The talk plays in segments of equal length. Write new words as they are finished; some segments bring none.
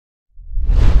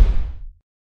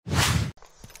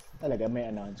Talaga, may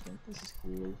announcement. This is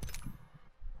cool.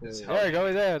 There you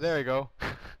go, there you go.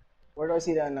 Where do I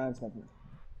see the announcement?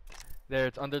 There,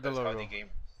 it's under the That's logo. Funny game.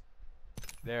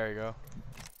 There you go.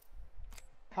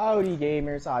 Howdy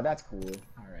gamers. Ah, that's cool.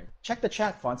 Alright. Check the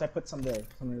chat fonts. I put some there.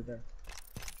 Some there.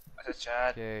 What's the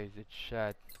chat? Okay, the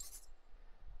chat.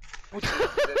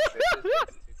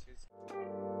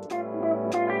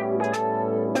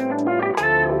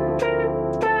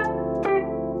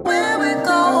 Where we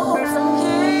go from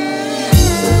here?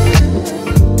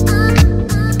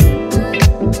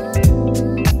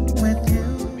 With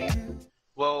you.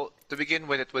 Well, to begin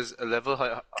with, it was a level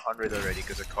 100 already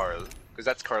because of Carl. Because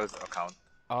that's Carl's account.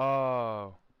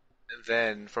 Oh. And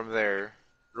then from there,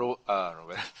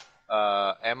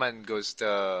 Eman goes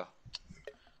to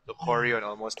Corion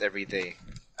almost every day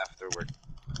after work.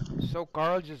 So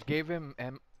Carl just gave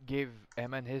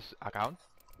Eman his account?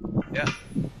 Yeah.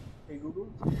 Hey Google.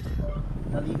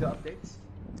 La Liga updates.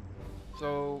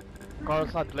 So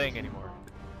Carl's not playing anymore,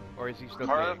 or is he still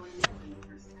Carl playing?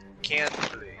 can't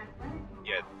play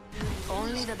yet.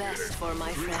 Only the best for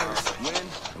my friends. Win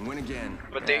and win again.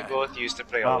 But they both used to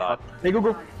play a lot. Hey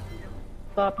Google.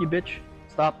 Stop, you bitch.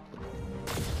 Stop.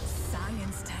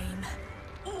 Science time.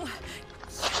 Ooh.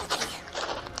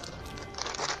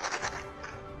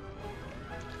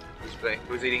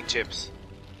 Who's eating chips?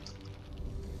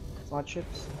 It's not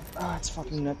chips. Ah, it's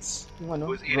fucking nuts. You wanna know?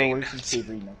 Who's eating Growers and nuts?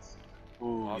 savory nuts.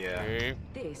 Ooh, yeah. Okay.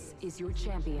 This is your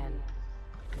champion.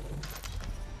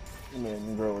 I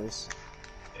mean, growers.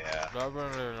 Yeah.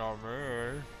 Definitely not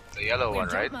me. The yellow one,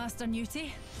 right? Master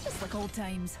Newty, just like old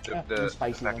times. Yeah, The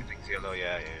spicy one. packaging's yellow,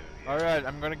 yeah. Alright,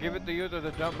 I'm gonna give it to you to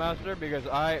the jump master because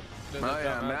I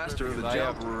Master of the because I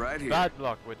jump have right here. bad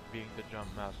luck with being the jump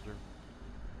master.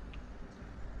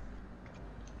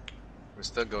 We're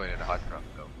still going in a hot drop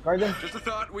though. Garden. Just a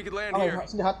thought we could land Oh, here.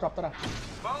 sige, hot drop, tara.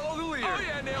 Follow the leader. Oh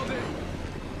yeah, nailed it.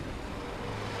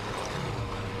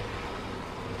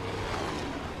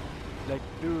 Like,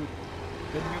 dude,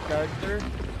 the new character,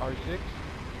 R6,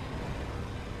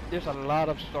 there's a lot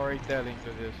of storytelling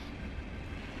to this.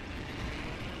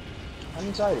 I'm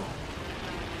inside.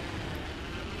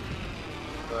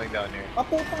 Going down here. Up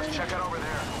there, fine. Check out over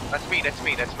there. That's me, that's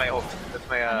my hope. That's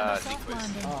my Soft sequence.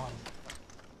 landing. Oh,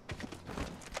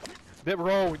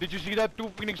 Bro, did you see that? 2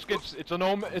 Phoenix kits. It's an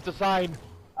it's a sign.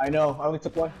 I know. I only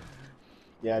took one.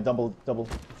 Yeah, double.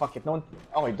 Fuck it. No one.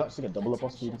 Oh wait, sige, double up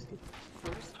on Phoenix kit.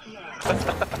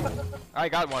 I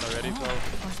got one already, so.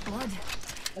 First blood.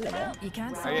 Talaga? You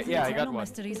can't I- solve the yeah, I got eternal one.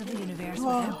 mysteries of the universe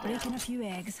without breaking a few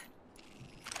eggs.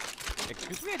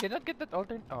 Excuse me, I did not get that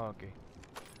alternate. Oh, okay.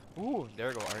 Ooh, there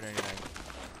we go, R99.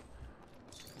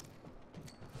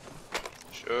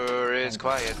 Sure is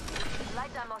quiet.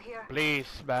 Light ammo here. Please,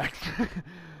 Max.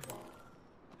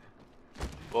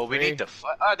 Well, we Hey. need the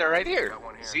they're right here. Got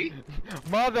one here. See?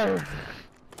 Mother!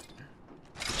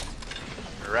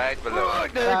 Right below. Oh,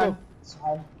 Like, there you go.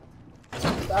 Saan?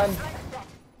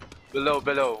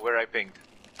 below, where I pinged.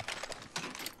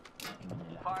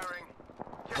 Firing.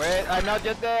 Wait, I'm not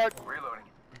yet there. Reloading.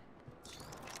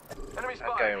 Enemy That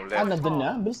guy spotted. on Ah, left. nandun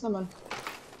na? Bilis naman.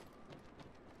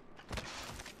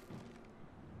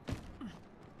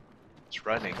 It's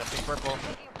running. Something purple.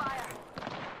 Taking fire.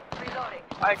 Reloading.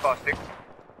 Hi, Caustic.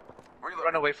 Reloading.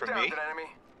 Run away from Downed me. an enemy.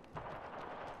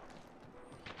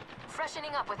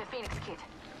 Freshening up with a Phoenix kit.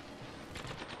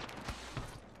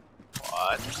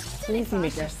 What? Sino yung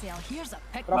teammate niya? Yourself. Here's a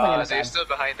pick. Tara pa niya They're nasaan. still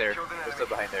behind there. They're still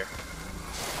behind there.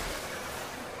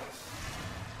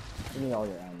 Give me all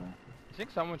your ammo. I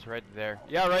think someone's right there.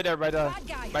 Yeah, right there, by that rock,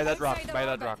 outside the by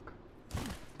that orbit. rock.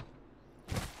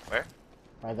 Where?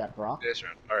 By that rock? This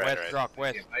one. Alright, West alright. rock,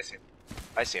 west. I see him.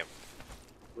 I see him.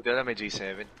 Udala may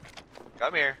G7.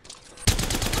 Come here.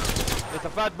 It's a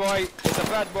fat boy. It's a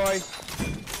fat boy.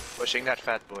 Pushing that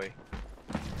fat boy.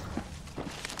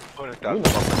 Oh, Ayun,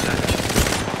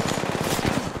 nagtago.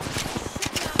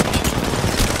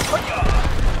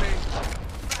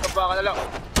 Baka na lang.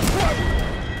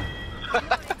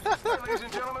 Ladies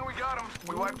and gentlemen, we got him.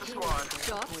 We wiped the squad.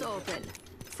 Shops open.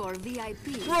 For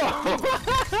VIP.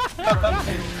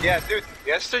 Yeah, dude.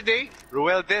 Yesterday,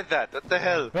 Ruel did that. What the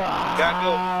hell?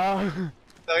 Gago.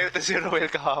 Nakita si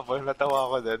Ruel kahapon. Natawa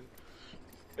ako dun.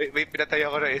 May pinatay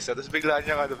ako na isa. Tapos bigla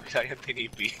niya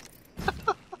tinipi.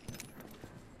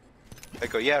 I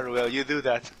go, yeah, Ruel, you do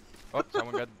that. Oh,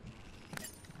 someone got.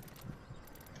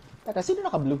 Teka, sino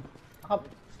naka-blue? Fuck.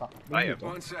 I Blue am. dito.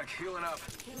 1 sec, healing up.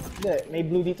 Hindi, may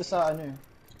blue dito sa ano eh.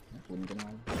 Kunin ko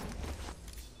naman.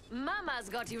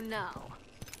 Mama's got you now.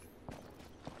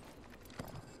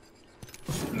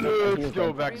 Let's go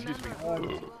back. Excuse me.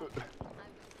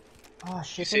 Ah,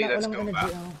 shit. You say let's Walang go energy. back.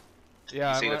 Oh.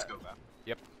 Yeah, See, I'm let's go back.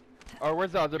 Yep. Or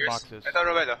where's the other Here's- boxes? Ito,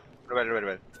 Ruel.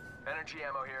 Ruel. Energy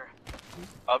ammo here.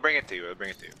 I'll bring it to you.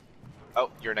 Oh,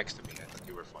 you're next to me. I thought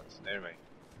you were Fonz. Anyway.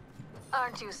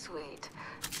 Aren't you sweet?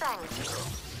 Thank you.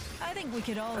 I think we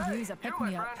could all use a You, my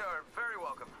pick-me-up. friend, are very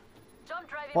welcome. Jump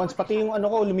driving Pons, pati yung ano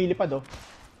ko lumilipad oh.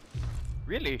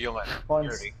 Really? Yung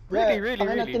Pons. Yuri.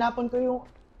 Really? Tinapon ko yung...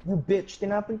 You bitch,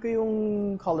 tinapon ko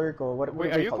yung color ko. What Wait,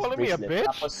 do are they you call it? calling me a Bracelet. bitch?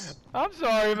 Tapos, I'm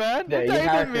sorry, man. Hindi, That's yung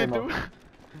how you didn't character mean mo. to.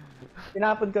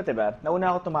 tinapon ko, diba? Nauna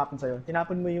ako tumapon sa'yo.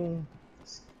 Tinapon mo yung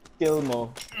skill mo.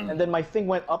 And then my thing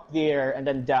went up the air and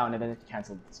then down and then it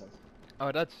cancelled itself.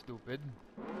 Oh, that's stupid.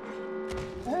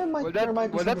 Eh, Well,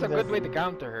 that's a good way to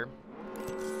counter her.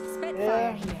 Spitfire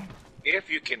Yeah. here.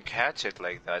 If you can catch it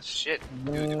like that, shit.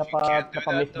 Dude, if you Napa can't do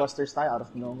that, though, Mythbusters tayo out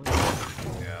of nowhere.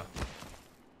 yeah.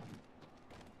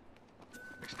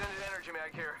 Extended energy mag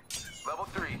here. Level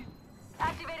 3.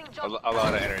 Activating A, jump. a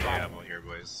lot of energy ammo here,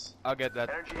 boys. I'll get that.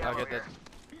 Energy I'll ammo get that.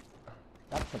 here.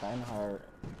 That's what I'm hard.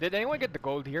 Did anyone get the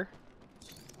gold here?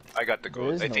 I got the There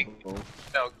gold. is I no think. goal.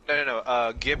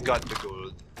 No. Gib got the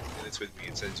gold. And it's with me.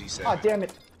 It says G7. Ah, damn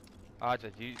it. Ah, it's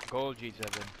a gold G7.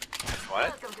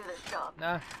 What? Welcome to the shop.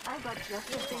 Nah. I've got just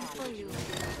the thing for you.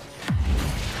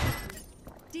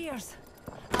 Dears,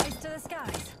 eyes to the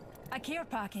skies. A care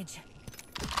package.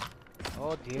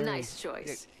 Oh dear. Nice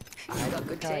choice. You've got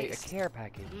good taste. care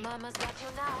package. Mama's got you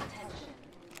now. Attention.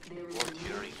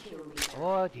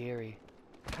 Oh dearie.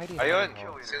 Heidi Ayun,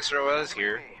 Hall. since Roel is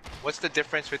here, what's the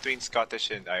difference between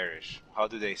Scottish and Irish? How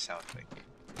do they sound like?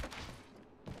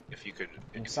 If you could,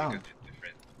 if you sound. could be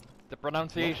different. The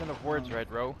pronunciation of words, right,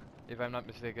 Ro? If I'm not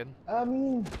mistaken. I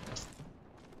mean... What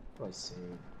do I say?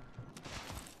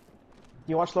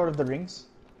 You watch Lord of the Rings?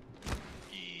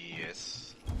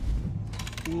 Yes.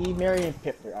 The Merry and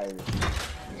Pip, they're Irish.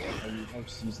 I'll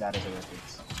just use that as a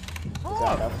reference. Is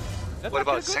that enough? That's What actually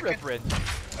about a good second?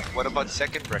 reference. Like, what about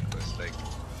second breakfast? Like,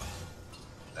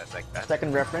 that's like that.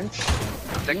 Second reference?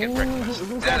 Second Ooh, breakfast. who's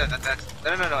No, that?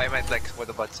 no. I meant like, what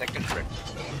about second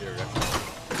breakfast? That's your reference.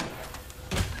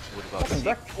 What about Second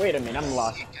breakfast? Wait a minute, I'm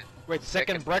lost. Wait,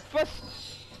 second breakfast?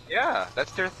 Yeah,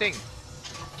 that's their thing.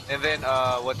 And then,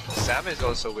 what Sam is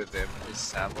also with them. Is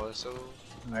Sam also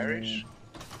Irish? No.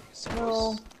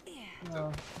 So,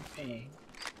 No.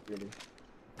 Really.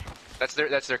 that's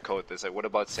their code. It's like, what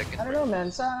about second I don't know,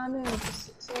 man. Sa ano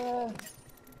eh,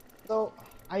 so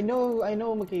I know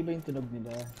magkaiba yung tunog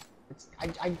nila. It's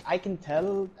I can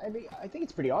tell. I mean, I think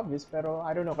it's pretty obvious, pero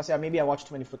I don't know kasi maybe I watch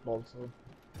too many football,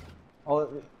 so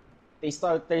they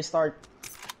start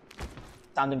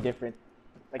sounding different.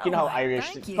 Like you know how Oh, Irish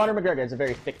thank you. Conor McGregor has a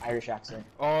very thick Irish accent.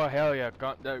 Oh hell yeah,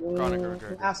 Conor Yung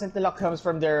McGregor. accent nila comes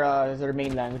from their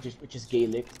main language, which is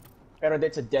Gaelic. Pero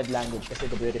it's a dead language kasi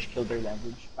the British killed their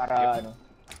language. Para ano.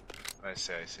 I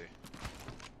see.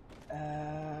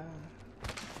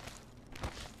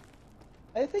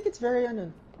 I think it's very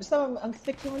ano. Basta ang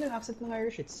thick yung accent ng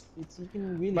Irish. It's you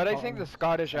can really. But I call think the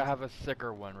Scottish have a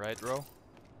sicker one, right, Ro?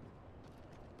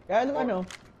 Yeah, ano.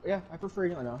 Yeah, I prefer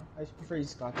yung ano. I prefer yung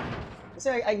Scottish.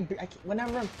 Kasi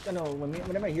whenever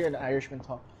whenever I hear an Irishman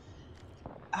talk,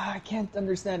 I can't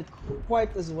understand it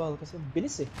quite as well kasi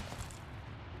bilis eh.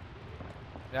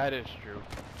 That is true.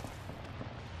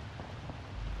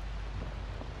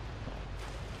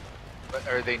 But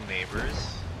are they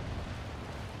neighbors?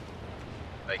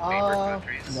 Like neighbor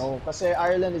countries? No, kasi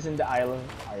Ireland is in the island.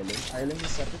 Ireland is a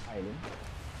separate island.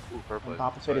 Ooh, purple. On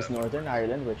top of it is Northern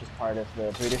Ireland, which is part of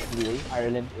the British rule.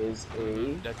 Ireland is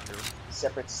a That's true.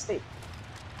 separate state.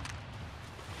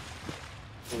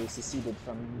 They seceded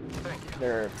from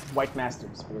their white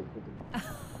masters.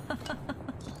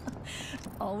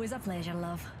 Always a pleasure,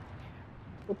 love.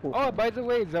 Oh, by the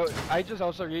way, I just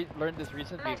also learned this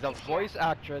recently. The voice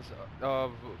actress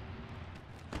of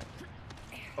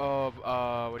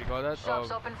what do you call that? Shop's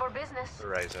Of open for business.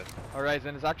 Horizon.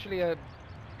 Horizon is actually a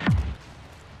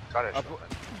Scottish.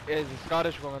 is a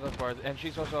Scottish woman, of course, and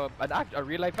she's also a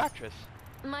real life actress.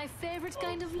 My favorite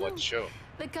kind of What loot. show?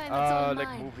 The kind that's all Like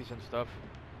mine. movies and stuff.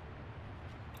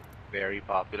 Very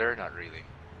popular? Not really.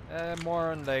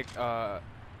 More on like what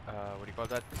do you call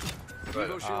that?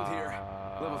 Evo shield here.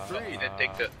 Level 3. You didn't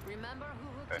take the. Remember who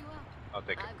hooked Okay. you up? I'll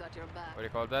take it. I've got your back. What do you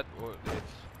call that? Well,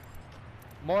 it's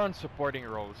more on supporting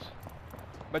roles,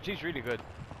 but she's really good.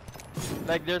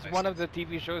 Like there's one of the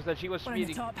TV shows that she was We're in the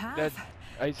really top half. that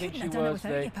I think Couldn't she have done it was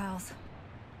without you, like pals.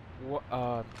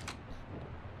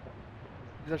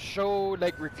 the show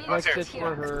like requested here.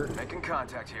 for her, Making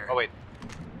contact here. Oh wait.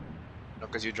 No,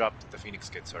 because you dropped the Phoenix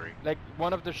Kid. Sorry. like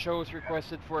one of the shows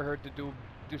requested for her to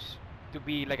to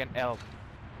be like an elf,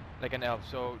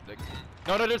 So like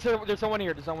there's someone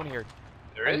here.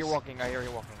 There I is. hear walking.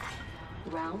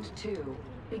 Round 2.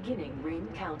 Beginning ring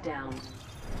countdown.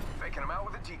 Faking him out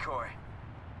with a decoy.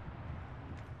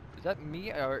 Is that me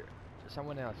or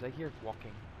someone else? I hear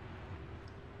walking.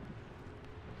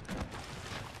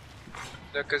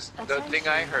 Because the thing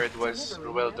I heard was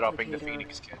Ruel dropping the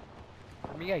Phoenix kit.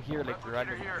 For me, I hear like Replicator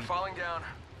random here, beat. falling down.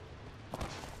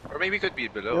 Or maybe it could be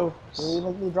below. Yo,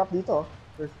 let me drop dito.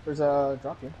 There's a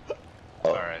drop here.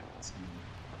 Alright.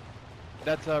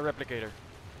 That's a replicator.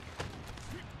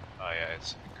 Oh yeah,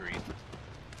 it's green.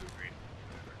 Blue green.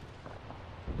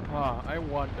 Huh, I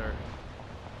wonder.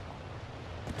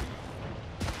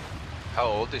 How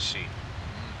old is she?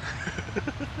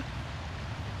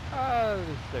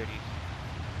 30s.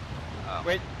 Oh.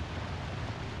 Wait.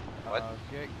 What?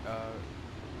 Okay.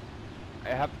 I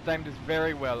have timed this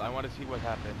very well. I want to see what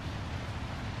happens.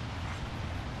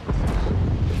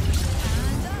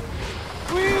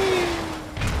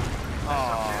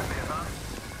 Oh.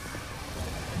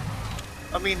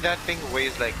 I mean, that thing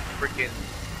weighs like freaking,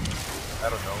 I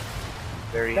don't know,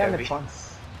 very Damn heavy. it,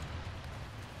 Pons.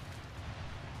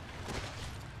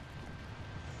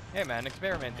 Hey man,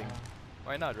 experimenting.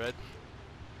 Why not, right?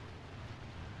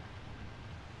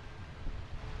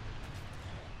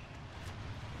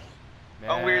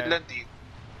 Ang weird Man. lang dito.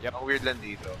 Yep. Ang weird lang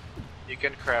dito. You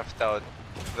can craft out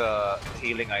the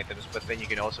healing items, but then you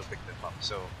can also pick them up.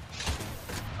 So,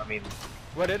 I mean,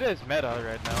 What it is meta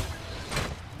right now.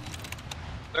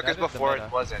 because That is the before meta.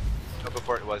 it wasn't. No,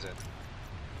 before it wasn't.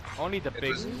 Only the It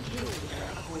big, was-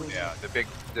 Yeah, the big,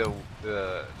 the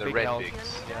big red health.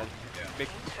 bigs. Yeah, Yeah.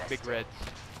 big reds.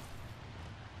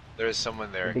 There's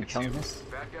someone there. I Big can see.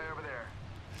 chungus. Bad guy over there.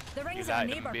 The rings You are like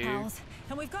them neighbor big? pals,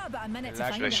 and we've got about a minute to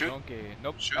Relax, find Should I them. shoot? Okay.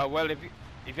 Nope. Shoot. Well, if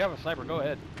you have a sniper, go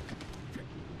ahead.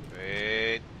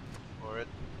 Wait for it.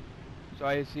 So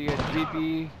I see a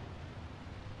GP.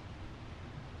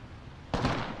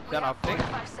 Is that an update?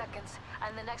 45 seconds,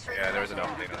 and the next ring Yeah, there was an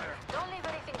countdown. update on there. Don't leave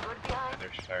anything good behind.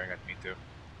 They're firing at me too.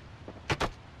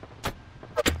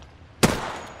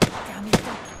 Damn you,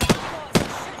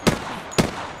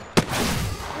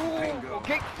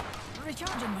 Okay.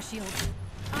 recharging my shield.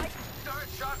 Start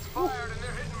shots fired and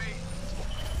they're hitting me.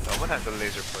 Someone has a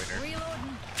laser pointer.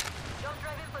 Reloading. Jump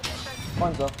drive in position.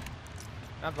 Pons, oh.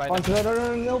 I'm fine. Pons,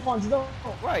 no, Pons, no.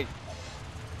 Right.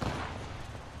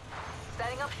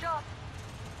 Setting up shop.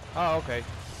 Oh, okay.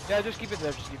 Yeah, just keep it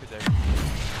there. Just keep it there.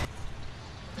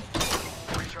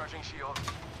 Recharging shield.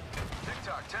 Tick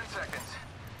tock, 10 seconds.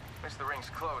 Missed the rings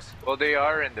close. Well, they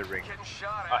are in the ring. Getting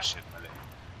shot Ah at. shit, mali.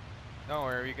 Don't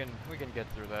worry, we can get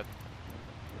through that.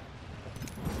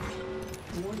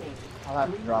 Warning. I'll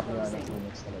have to drop you on the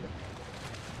Phoenix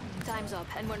talaga. Time's up,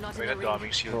 and we're not May in the ring.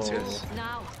 na-doming shields Oh. is.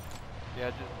 Now.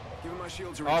 Yeah, just... Give my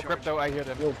shields a Oh, recharge. crypto, I hear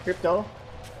them. Yo, Crypto.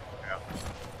 Yeah.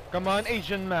 Come on,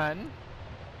 Asian man.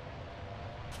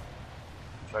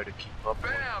 Try to keep up.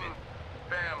 Bam!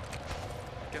 Bam.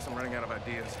 Guess I'm running out of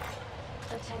ideas.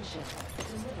 Attention.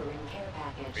 Delivering care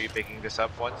package. Are you picking this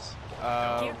up once?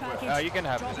 Care package. You can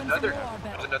have Dropping it. from Another. low orbit.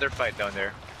 There's another fight down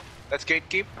there. Let's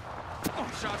gatekeep.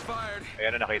 Shots fired.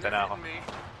 Ayan na, nakita na ako. Hitting me.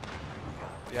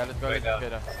 Yeah, let's go. Right Let's now.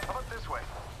 get How about this way?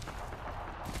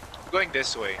 Going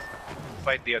this way.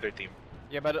 Fight the other team.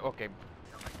 Yeah, but okay. I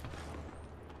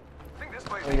think this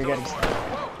place Oh, needs you're a little getting more.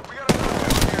 Whoa, we got another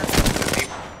one here. The team.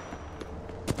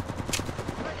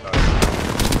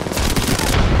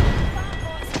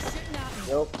 Shooting at me.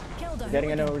 Yo, Killed a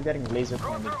we're getting laser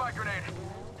Throw pointed. through my grenade.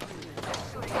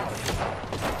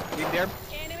 Team there.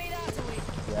 enemy that away.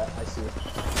 Yeah, I see it.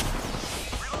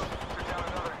 Took down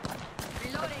another.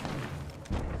 Reloading.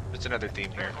 There's another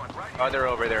team here. There's one right Oh, they're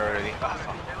over there already. Ah,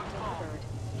 fuck. It looks small.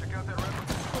 Check out that replica.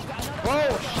 We've got another. Whoa,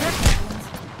 shit!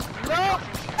 No!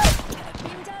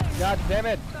 Beam down. God damn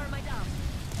it! Thermite down.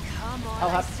 Come on, I'll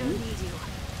I have still to. need you.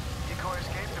 Decoy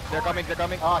escape deployed. They're coming. They're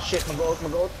coming. Ah, shit,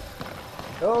 mag-ult.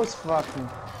 Those fucking...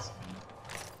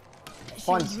 Shields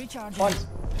Pons, recharging. Pons.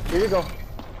 Here you go.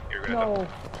 You're gonna No.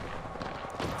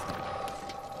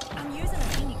 I'm using a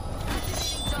Phoenix.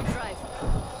 Jump drive.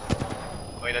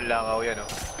 may nalangaw yan, oh.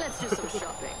 Let's do some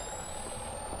shopping.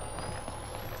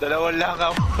 Dalawang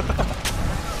langaw.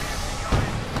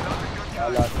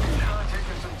 Wala.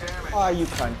 Taking some damage. Ah, you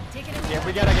cunt. Taking him. Yeah,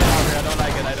 we gotta get out here. I don't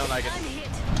like it. I don't like it. I'm hit.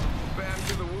 Bam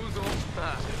to the woozle.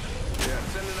 Ah. Yeah,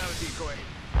 sending out a decoy.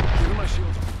 Give me my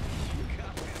shield.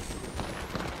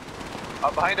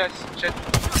 Behind us. Shit.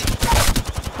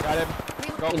 Got him.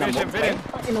 Go finish him. Finish him.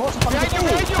 Fucking horse, Behind you.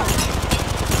 Behind you.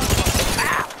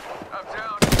 I'm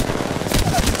down.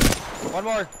 One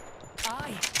more.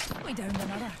 Aye. We downed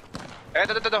another. Eh,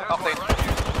 ito. There's one Okay. right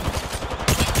here.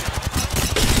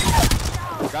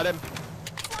 Got him.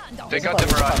 Flattened off. Take out the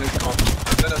Mirage.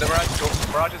 No, the Mirage is gold.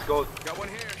 Mirage is gold. Got one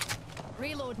here.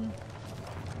 Reloading.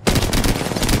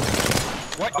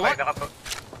 What? Okay, What?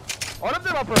 All of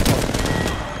them are purple.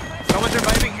 Someone's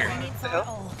reviving here. Grenade What the fire hell?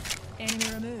 all. Enemy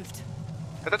removed.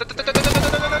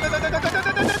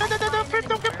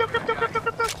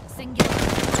 Singular.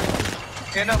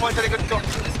 Yan na, one sa likod ko.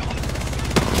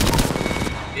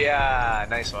 Yeah,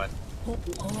 nice one. Oh,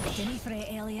 gimme for it,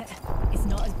 Elliot. It's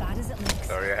not as bad as it looks.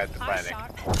 Sorry, I had to Eye panic.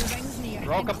 sharp. The ring's near.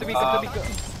 Bro, come to me, come to me.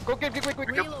 Go, quick, quick, quick.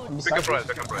 Reload. Pick up roll,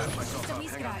 pick up roll. Just a wee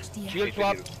scratch, dear. Shield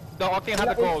swap. The Octane had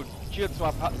the gold. Shield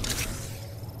swap.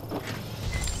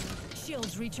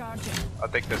 Shields recharging. I'll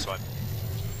take this one.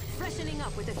 Freshening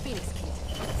up with the Phoenix kit.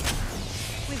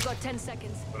 We've got 10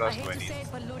 seconds. What I else do I hate to need? say it,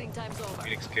 but looting time's over.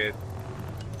 Phoenix kid.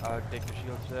 I'll take the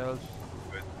shield cells.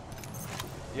 Good.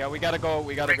 Yeah, we gotta go.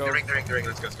 We gotta The go. ring. Let's go,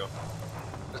 let's go.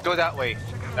 Let's go that way.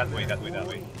 That way.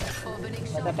 Opening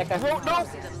shot. Bro, no!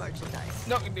 See the merchandise.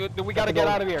 No, we gotta get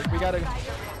out of here. We gotta. And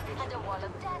a wall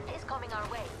of death is coming our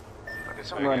way. Okay,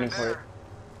 so I'm running for it.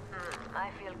 I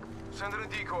feel Send in a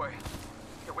decoy.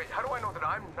 Yeah, wait, how do I know that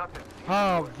I'm not the...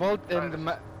 Ah, Volt and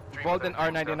Volt and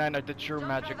R99 are the true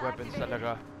magic weapons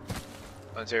talaga.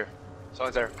 Someone's here.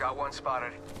 Someone's there. Got one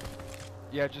spotted.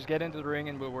 Yeah, just get into the ring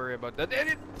and we'll worry about that.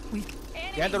 Enemy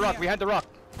Behind the rock, here. behind the rock.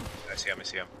 I see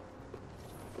him.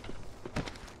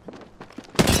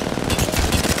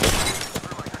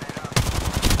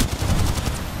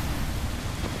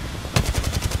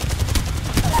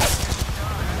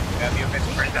 Damn you,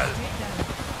 Miss Brindle.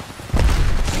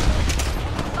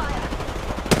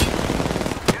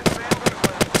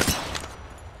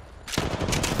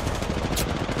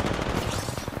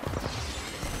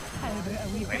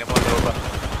 May namoto ba?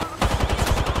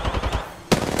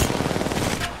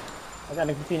 I got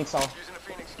a Phoenix all. Using a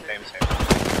Phoenix kit.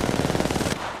 Same.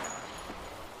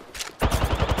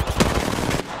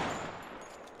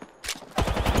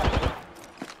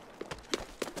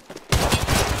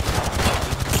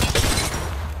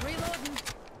 Reloading.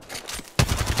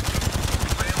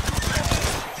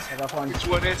 I got one. Which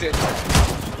one is it?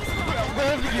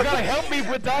 You gotta help me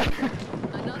with that.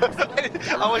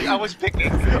 I was picking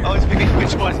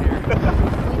which one.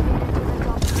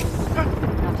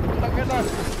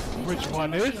 Which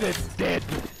one is it? Dead.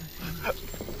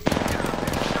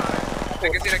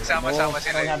 Kasi nagsama-sama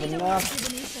sila. I don't have enough.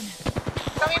 Rejuvenation.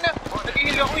 Tangina,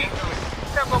 nag-heal ako eh.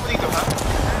 Saan mo dito, ha?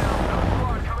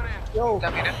 Squad coming in. Yo,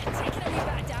 Tangina. Taking a wee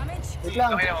bit of damage. wait lang.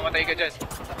 Tangina, mamatay ka dyan.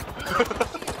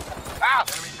 Ah!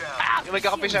 Ah! May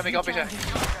kakampi siya.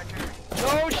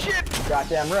 Oh shit!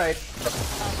 Goddamn right.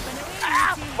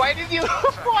 Ah! Why did you?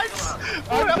 What?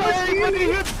 I'm I was sorry, when he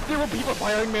healing. hit. There were people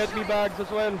firing me at me bags as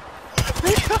well.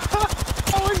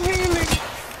 I was healing.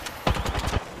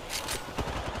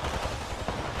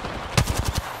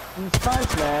 These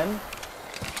cunts, man.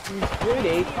 These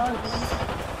grade 8 cunts.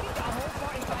 We've got a whole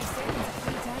 45 seconds of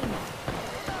free time.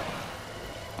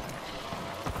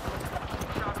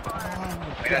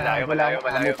 Malayo.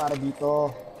 Ano para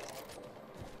dito.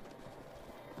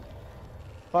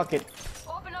 Fuck it.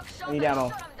 Open up shop I need and ammo.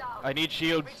 shut 'em down. I need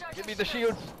shields. Give me the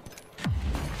shields.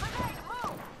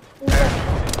 Move.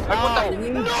 Ow!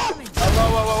 No!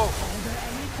 Whoa.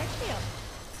 Enemy picked me up.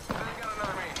 Then you got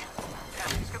another me.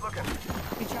 Yeah, he's good looking.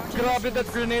 Recharging. Grab it, that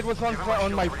grenade was on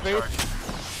my face.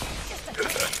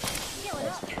 Healing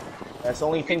up. That's the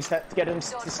only things that get him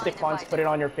to stick on to put it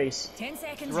on your face. 10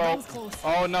 seconds. Bro. Rings close.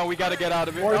 Oh no, we gotta get out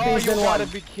of here. More Oh, things you than gotta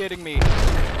one. be kidding me.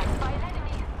 By an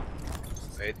enemy.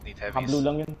 Wait, need Ah, heavies. blue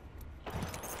lang yun.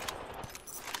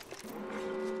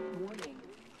 Warning.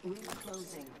 Ring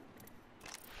closing.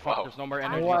 Fuck, Wow. there's no more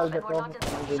Ano energy. wala ito?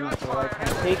 So I can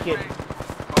take it.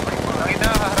 Tangina,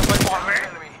 harapan mo kami.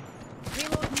 Enemy.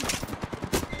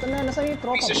 Reloading. Nasaan yung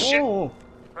tropa? Piece of shit. Oh.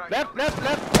 Left. I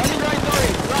mean right, sorry.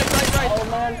 Right. Oh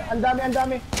man, ang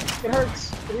dami. It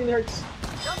hurts. It really hurts.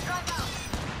 Don't drive out.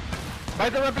 Buy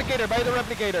the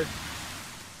replicator.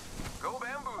 Go I'm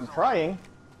bamboozle. trying.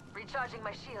 Recharging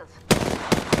my shields.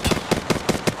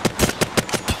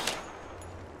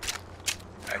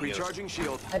 Recharging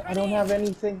shield. I don't have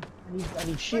anything. I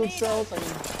need shield cells. I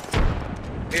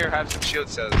need Here, have some shield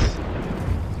cells.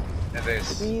 And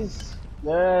this. these.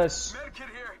 Yes. Medkit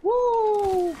here.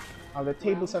 Woo! Oh, the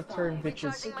tables have turned,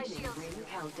 bitches. Recharging my shields. Ring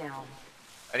countdown.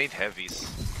 I need heavies.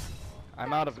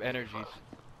 I'm out of energies.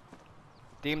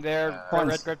 Team there,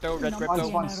 Funds. red crypto.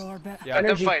 Funds. Orbit. Yeah, Let them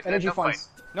Energy, fight, let energy them fight. funds.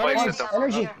 No, Fight, no, let them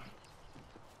Energy.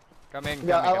 coming.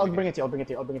 Yeah, I'll bring it to you. I'll bring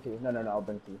it to you. No, I'll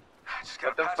bring it to you. Just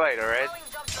Let gotta them fight, alright?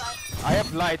 Throwing jump shot. I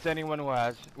have lights. Anyone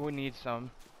who needs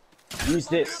some. Use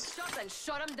this. Shots and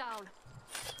shut 'em down.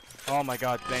 Oh my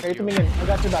God, thank Hey, you. tumingin. I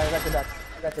got your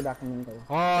back. Tumingin kayo.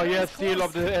 Oh yes, steal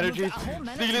of the energies.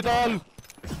 Steal it all.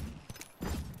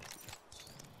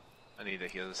 I need the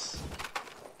heals.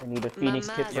 I need a Phoenix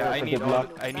kit Mama, Yeah, for I need good all.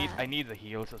 luck. I need the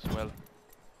heals as well.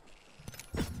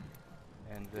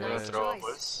 And Nice throw choice.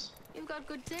 us. You've got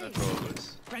good No taste.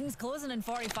 throwables. Ring's closing in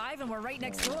 45 and we're right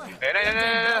next door. Hey, no.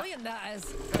 Brilliant that is.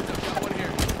 Got one here.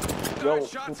 Yo,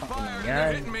 Shots putang fired. ina They're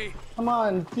yan. hitting me. Come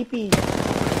on, TP.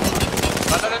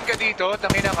 Matalan ka dito,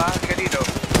 tangina ka, hindi ka dito.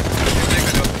 Siyempre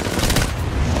ka doon.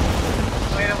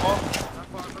 Tangina mo.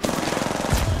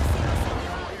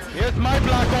 here's my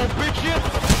black hole, bitches!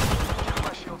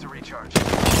 My shields are recharged.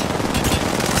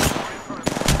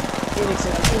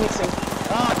 Phoenixing.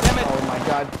 Ah, damn it! Oh my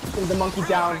god. Kill the monkey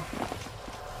down.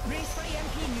 Race for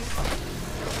EMP news.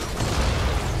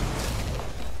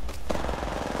 10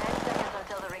 seconds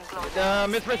until the ring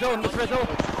closes. Miss Rizzo.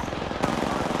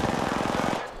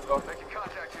 Making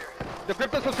contact here. The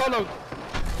Cryptos are solo.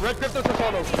 Red Cryptos are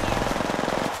solo.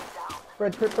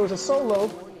 Red Crypto's a solo.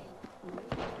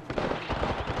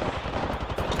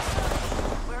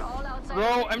 We're all outside.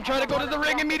 Bro, I'm trying to go to the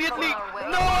ring immediately.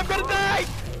 No, I'm gonna die!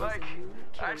 Like,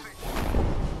 actually,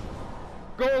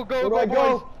 Go, Where do I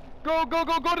boys. go? Go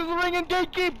to the ring and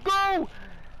gatekeep. Go!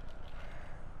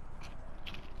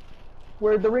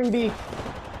 Where'd the ring be?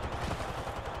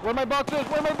 Where my box is?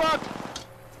 Where my box?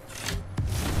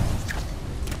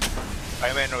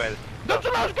 I'm Manuel. That's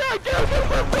the last guy! Get him!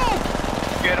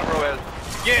 Get him, Roel.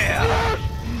 Yeah!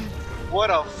 What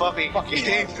a fucking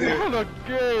game, dude. What a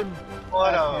game!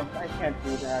 What a I can't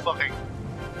do that. fucking...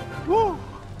 Woo!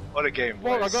 What a game,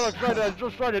 Well, I boys. got excited. I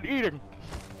just started eating.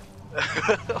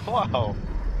 Wow.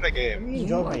 What a game. You You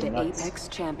drove are my the nuts. Apex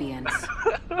champions.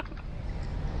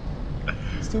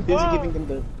 He's too busy Wow. giving them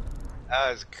the...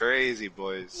 That was crazy,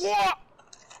 boys. What?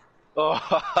 Oh,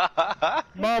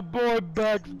 My boy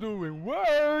Bag's doing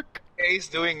work. Ace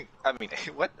doing... I mean,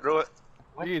 what? What?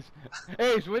 Jeez.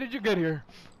 Ace, when did you get here?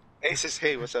 Ace is...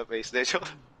 Hey, what's up, Ace? De hecho,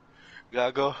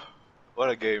 Gago. What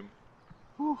a game.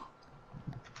 Whew.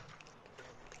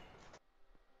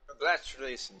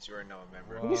 Congratulations, you are now a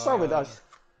member. You can start with us.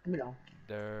 You know.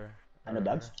 There. I know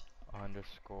Doug's.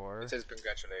 Underscore. It says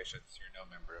congratulations, you're now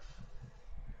a member of...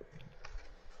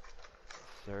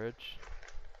 Search.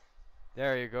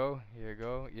 There you go. Here you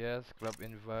go. Yes, club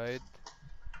invite.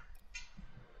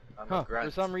 I'm Huh, a grant.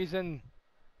 for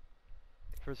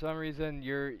some reason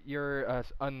you're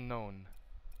as unknown.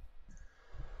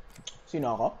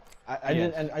 Sino ako? I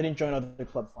Yes. didn't join other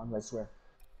club funds, I swear.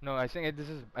 No, I think this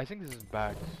is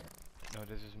Bags. No,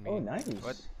 this is me. Oh, nice.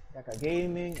 What? Yaka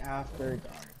Gaming After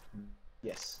Dark.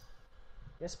 Yes.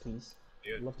 Yes, please.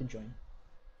 Dude. I'd love to join.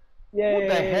 Yay! What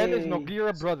the hell is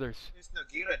Nogira Brothers? It's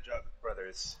Nogira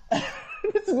Brothers.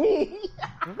 It's me!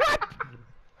 What?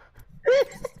 Wait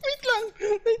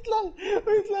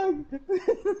lang!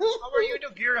 How are you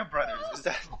Nogira Brothers?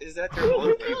 Is that your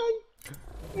whole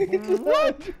name?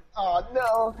 What? Oh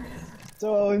no!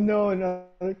 So no,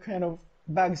 kind of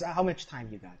Bags. How much time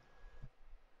you got?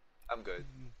 I'm good.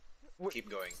 Keep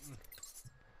going.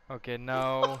 Okay,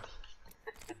 now.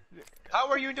 How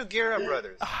are you Nogira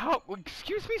Brothers? How?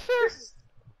 Excuse me, sir.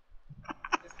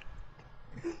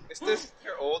 Is this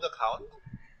your old account?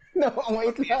 No,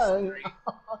 wait lang. PS3?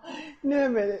 No,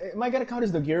 man. My god account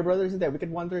is the Gear Brothers. There, we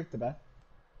could wonder, diba?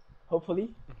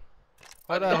 Hopefully.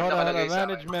 Hold on.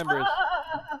 Manage members.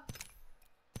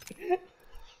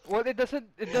 Well, it doesn't.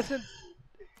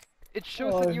 It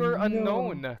shows Oh, that you're no.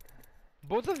 unknown.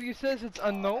 Both of you says it's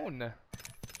unknown.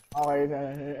 Alright,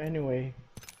 anyway.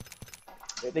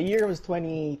 The year was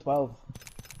 2012.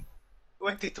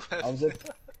 2012.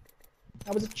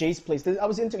 I was at Jay's place. I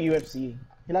was into UFC.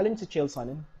 Kilala niyo si Chael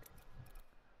Sonnen?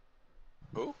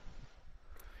 Who?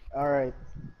 Alright.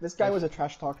 This guy was a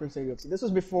trash talker sa UFC. This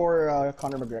was before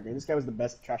Conor McGregor. This guy was the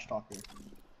best trash talker.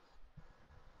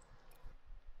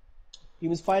 He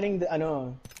was fighting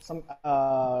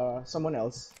someone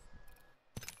else.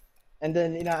 And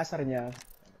then inaasar niya.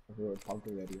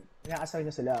 Inaasar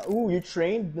niya sila. Ooh, you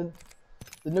trained?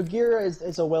 The Nogueira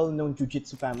is a well-known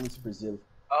jiu-jitsu family in Brazil.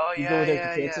 Oh You yeah, go there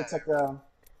yeah, to yeah. it's like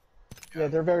yeah,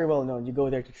 they're very well known. You go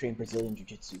there to train Brazilian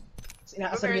jiu-jitsu. So,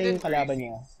 inaasar Okay, niya then yung kalaban Gracie.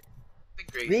 niya. I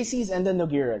think Gracie. Gracie's and then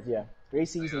Nogueiras, yeah.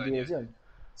 Gracie's, Ayun, Nogueiras, yeah. yun.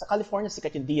 Sa California,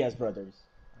 sikat yung Diaz brothers.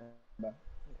 Diba?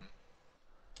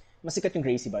 Mas sikat yung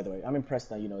Gracie, by the way. I'm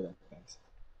impressed na you know that. Thanks.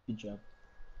 Good job.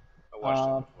 I watched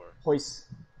it before.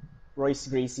 Royce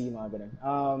Gracie, mga ganun.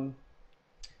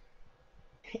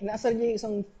 Inaasar niya yung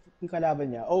isang yung kalaban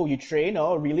niya. Oh, you train?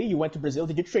 Oh, really? You went to Brazil?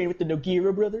 Did you train with the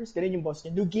Nogueira brothers? Ganun yung boss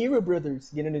niya. Nogueira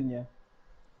brothers. Ganun niya.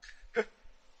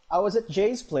 I was at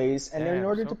Jay's place, and then in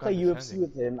Damn, order so to play UFC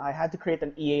with him, I had to create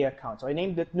an EA account. So I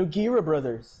named it Nogueira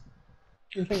Brothers.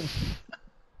 I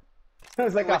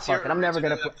was like, What's fuck your it, I'm never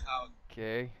gonna original put. account?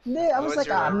 Okay. Yeah, I was What's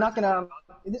like, your I'm not gonna.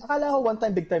 Akala ko one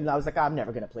time, big time, I was like, I'm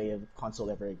never gonna play a console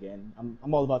ever again.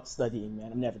 I'm all about studying,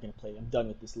 man. I'm never gonna play. I'm done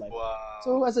with this life. Wow.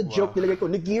 So as a joke, nilagay ko,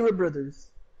 Nagira Brothers.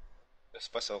 That's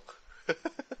pasok.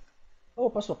 Oh,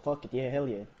 pasok, fuck it, yeah, hell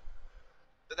yeah.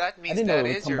 So that I means didn't know that it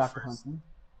would is come your back to first. hunting.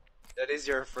 That is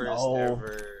your first No.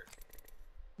 ever.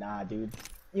 Nah, dude.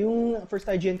 Yung first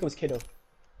IGN ko was Kiddo.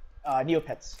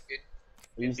 Neopets.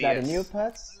 I used that in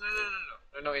Neopets.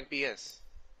 No, in PS.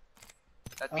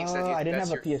 That means that I didn't that's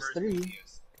have a your first PS3.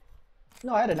 PS.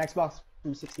 No, I had an Xbox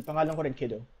 360. Pangalan ko rin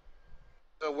Kiddo.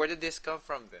 So where did this come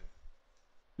from then?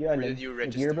 Yeah, Where did you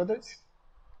register? Gear Brothers?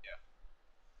 Yeah.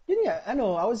 Yun nga,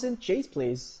 ano, I was in Jay's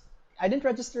place. I didn't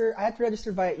register. I had to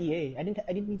register via EA. I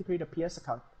didn't need to create a PS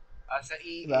account. Sa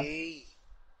EA. Diba?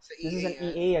 Sa EA. This is an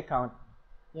EA account.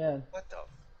 Yeah. What the?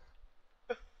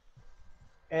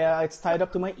 It's tied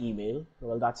up to my email.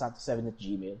 Well, that's Santa7 at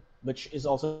Gmail, which is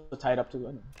also tied up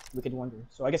to Wicked Wonder.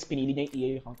 So I guess pinili niya yung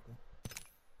EA account ko.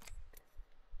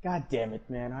 God damn it,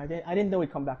 man! I didn't know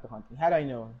we'd come back to hunting. Had I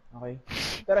known, okay.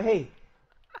 Pero hey,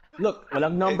 look,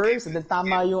 walang numbers, and then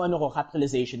tama yung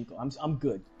capitalization ko. I'm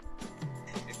good.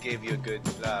 It gave you a good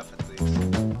laugh at least.